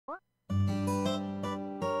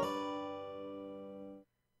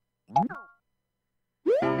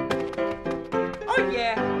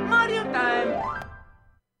yeah, Mario time!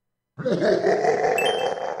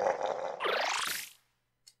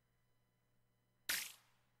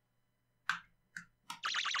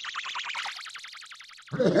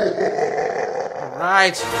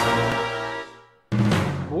 Alright.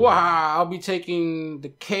 Wow, I'll be taking the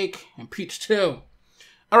cake and Peach too.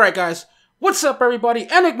 Alright guys, what's up everybody?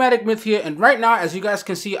 Enigmatic Myth here, and right now, as you guys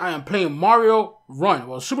can see, I am playing Mario Run.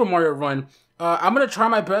 Well, Super Mario Run. I'm gonna try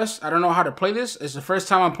my best. I don't know how to play this. It's the first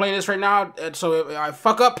time I'm playing this right now, and so if I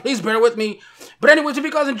fuck up, please bear with me. But anyways, if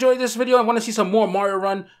you guys enjoyed this video and want to see some more Mario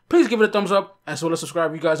Run, please give it a thumbs up, as well as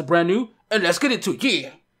subscribe if you guys are brand new, and let's get into it,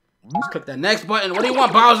 yeah! Let's click that next button. What do you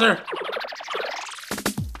want, Bowser?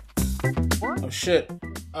 Oh shit.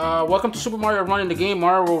 Welcome to Super Mario Run. In the game,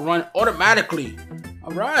 Mario will run automatically.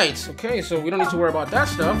 Alright, okay, so we don't need to worry about that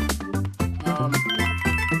stuff.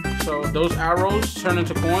 So those arrows turn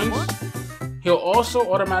into coins. He'll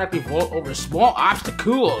also automatically vault over small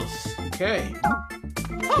obstacles. Okay.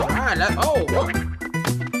 Alright, oh, what?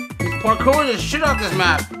 He's parkouring the shit off this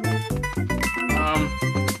map.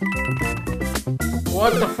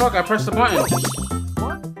 What the fuck? I pressed the button.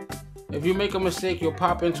 If you make a mistake, you'll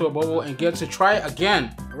pop into a bubble and get to try it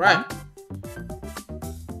again. Alright.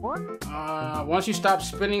 Once you stop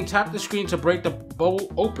spinning, tap the screen to break the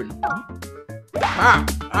bubble open. Ah!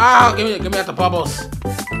 Get me out the bubbles.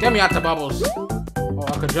 Get me out the bubbles. Oh,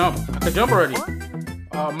 I could jump. I could jump already.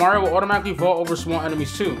 Mario will automatically vault over small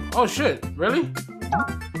enemies too. Oh shit! Really?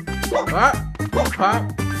 Pop,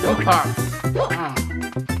 pop, pop.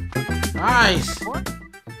 Nice.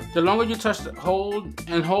 The longer you touch the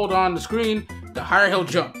hold on the screen, the higher he'll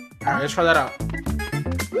jump. All right, let's try that out.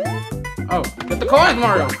 Oh, get the coins,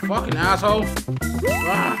 Mario! Fucking asshole!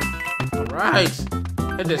 All right,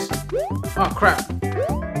 hit this. Oh crap!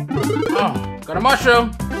 Oh, got a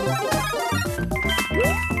mushroom.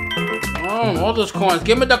 Oh, all those coins.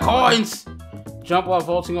 Give me the coins. Jump while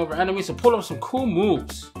vaulting over enemies to pull up some cool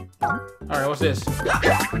moves. All right, what's this?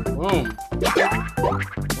 Boom.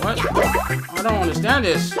 What? I don't understand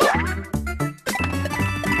this.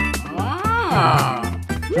 Ah!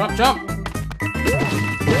 Jump, jump!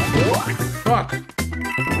 Fuck!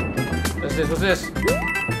 What's this? What's this?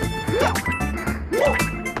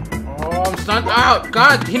 Oh, I'm stunned out!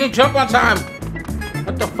 God, he didn't jump on time!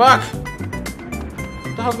 What the fuck?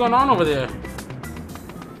 What the hell's going on over there?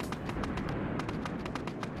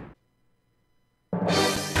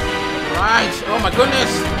 Right! Oh my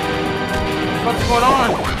goodness! What's going on?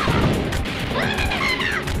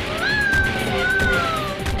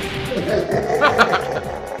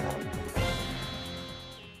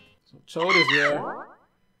 So Toad is there.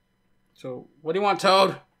 So what do you want,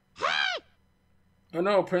 Toad? Oh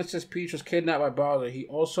no, Princess Peach was kidnapped by Bowser. He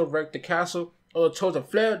also wrecked the castle. All the Toads have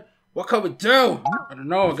fled. What can we do? I don't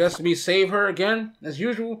know. I guess we save her again, as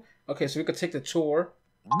usual. Okay, so we could take the tour.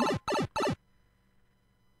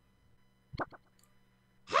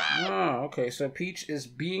 Oh, okay. So Peach is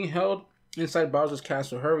being held inside Bowser's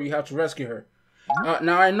castle. Hurry, you have to rescue her.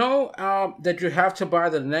 Now, I know that you have to buy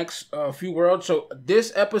the next few worlds. So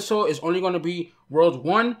this episode is only going to be World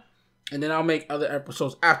 1. And then I'll make other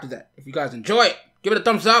episodes after that. If you guys enjoy it, give it a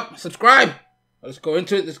thumbs up. Subscribe. Let's go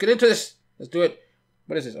into it. Let's get into this. Let's do it.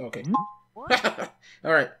 What is this? Okay.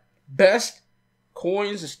 All right. Best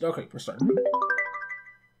coins. Okay, let's start.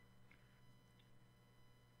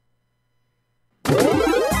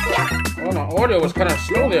 Oh, my audio was kind of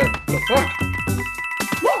slow there. What the fuck?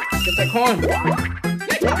 Get that coin.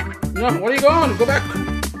 No, where are you going? Go back.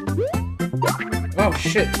 Oh,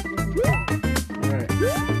 shit. Alright.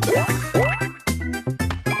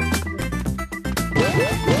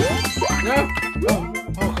 No. Oh,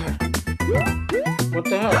 God. What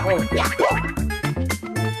the hell? Oh.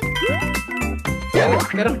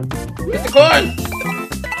 Get him. Get the coin.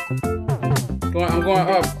 I'm going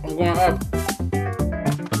up. I'm going up.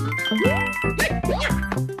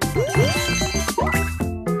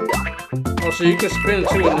 Oh, so you can spin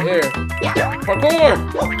too in the air. Parkour!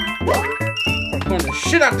 Parkour the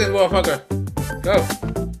shit out this motherfucker. Go.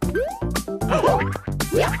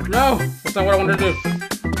 No, that's not what I wanted to do.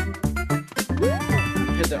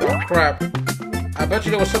 Hit that. Oh, crap. I bet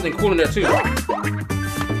you there was something cool in there too.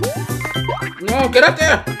 No, get up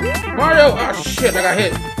there! Mario! Oh, shit, I got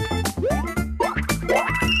hit.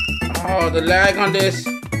 Oh, the lag on this.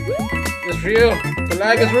 It's real. The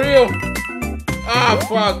lag is real. Oh,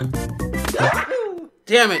 fuck.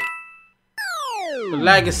 Damn it. The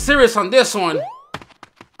lag is serious on this one.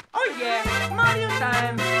 Oh yeah, Mario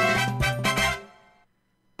time!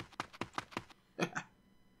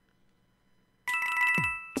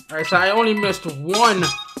 Alright, so I only missed one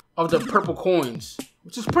of the purple coins.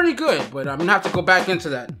 which is pretty good, but I'm gonna have to go back into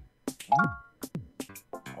that.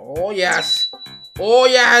 Oh yes, oh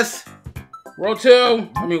yes. World 2,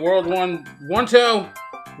 I mean World 1, 1-2.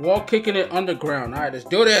 Wall kicking it underground. All right, let's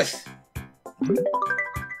do this.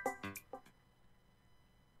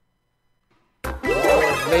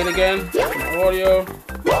 Oh, late again. Audio.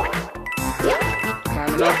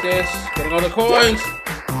 Climbing up this, getting all the coins.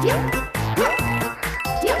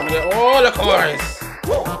 Gonna get all the coins.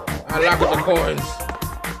 I like the coins.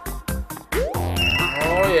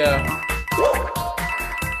 Oh yeah.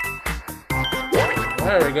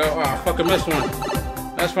 There we go. Oh, I fucking missed one.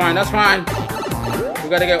 That's fine, that's fine. We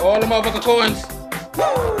gotta get all the motherfucking coins.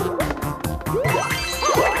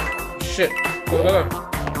 Shit. Go, go, go.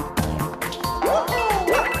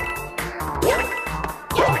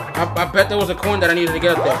 I bet there was a coin that I needed to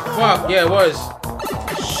get up there. Fuck, yeah, it was.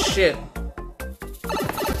 Shit.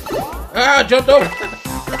 Ah, jumped over.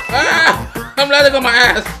 Ah, I'm landing on my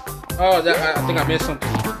ass. Oh, that, I think I missed something.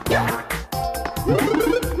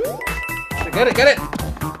 Get it, get it.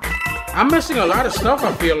 I'm missing a lot of stuff,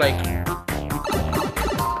 I feel like.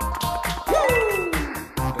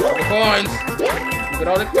 Get all the coins. Get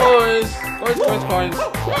all the coins. Coins, coins, coins.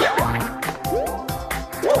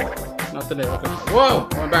 Nothing there, okay. Whoa,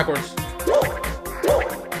 going backwards.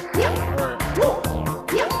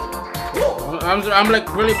 Alright. I'm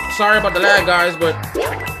like really sorry about the lag, guys, but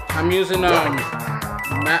I'm using not a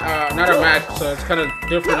Mac, so it's kind of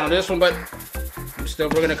different on this one, but I'm still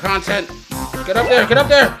bringing the content. Get up there, get up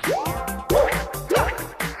there!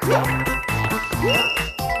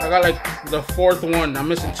 I got like the 4th one. I'm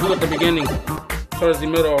missing 2 at the beginning, towards the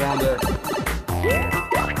middle around there.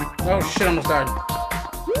 Oh shit, I almost died.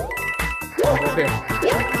 Okay,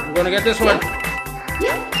 I'm gonna get this one.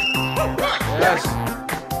 Yes.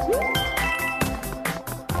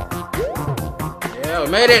 Yeah, we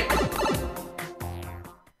made it.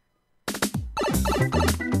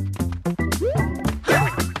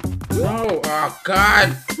 No, oh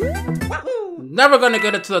god. Never gonna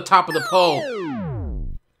get it to the top of the pole.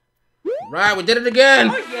 Right, we did it again.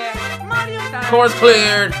 Oh yeah, Mario time. Course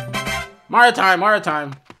cleared. Mario time, Mario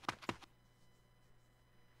time.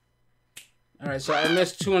 Alright, so I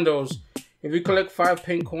missed 2 of those. If you collect 5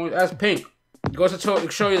 pink coins, that's pink. It goes to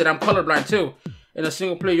show you that I'm colorblind too. In a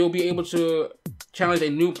single player, you'll be able to challenge a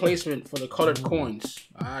new placement for the colored coins.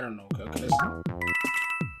 I don't know. Okay,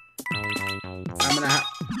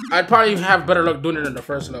 I'd probably have better luck doing it in the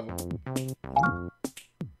first level.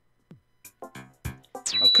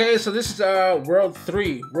 Okay, so this is World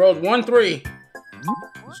 3. World 1-3.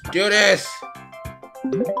 Let's do this.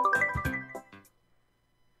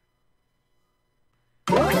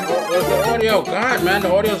 Where's the audio? God, man, the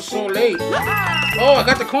audio's so late. Oh, I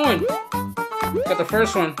got the coin. Got the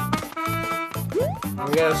first one.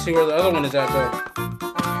 We gotta see where the other one is at, though.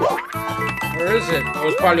 Where is it? Oh,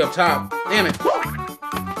 it's probably up top. Damn it.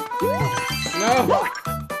 No.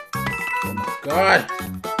 Oh my god.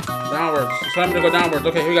 Downwards. It's time to go downwards.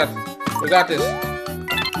 Okay, we got this.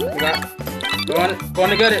 We got. Going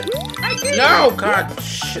to get it. No, god,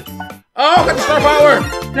 shit. Oh, got the star power.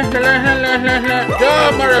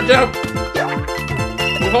 Jump, Mario, jump.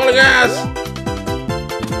 You holding ass.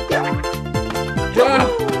 Jump.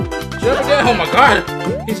 Jump again. Oh my god.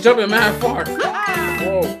 He's jumping mad far.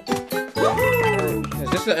 Whoa. Is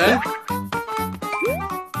this the end?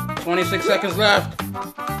 26 seconds left.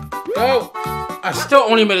 Go. I still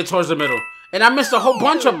only made it towards the middle. And I missed a whole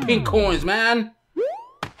bunch of pink coins, man.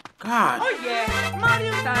 God. Oh yeah,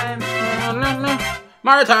 Mario time.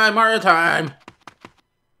 Mario time, Mario time.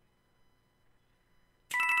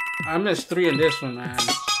 I missed 3 in this one, man.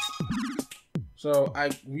 So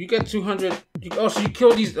you get 200. Oh, so you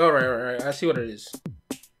kill these. All right. I see what it is.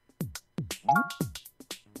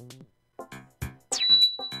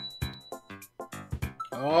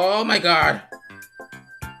 Oh my god.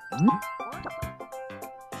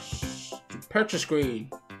 Purchase screen.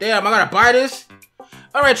 Damn, I gotta buy this?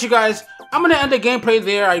 Alright, you guys. I'm gonna end the gameplay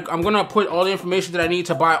there. I'm gonna put all the information that I need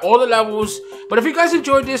to buy all the levels. But if you guys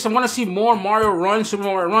enjoyed this and want to see more Mario Run, Super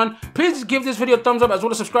Mario Run, please give this video a thumbs up, as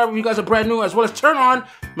well as subscribe if you guys are brand new, as well as turn on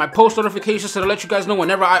my post notifications to let you guys know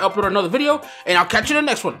whenever I upload another video. And I'll catch you in the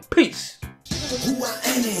next one. Peace. Who I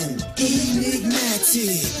am,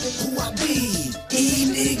 enigmatic. Who I be,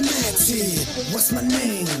 enigmatic. What's my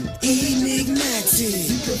name? Enigmatic.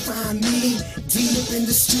 You can find me deep in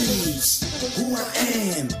the streets. Who I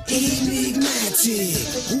am, enigmatic.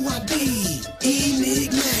 Who I be,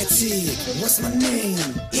 enigmatic. What's my name?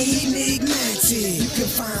 Enigmatic. You can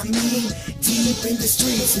find me deep in the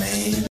streets, man.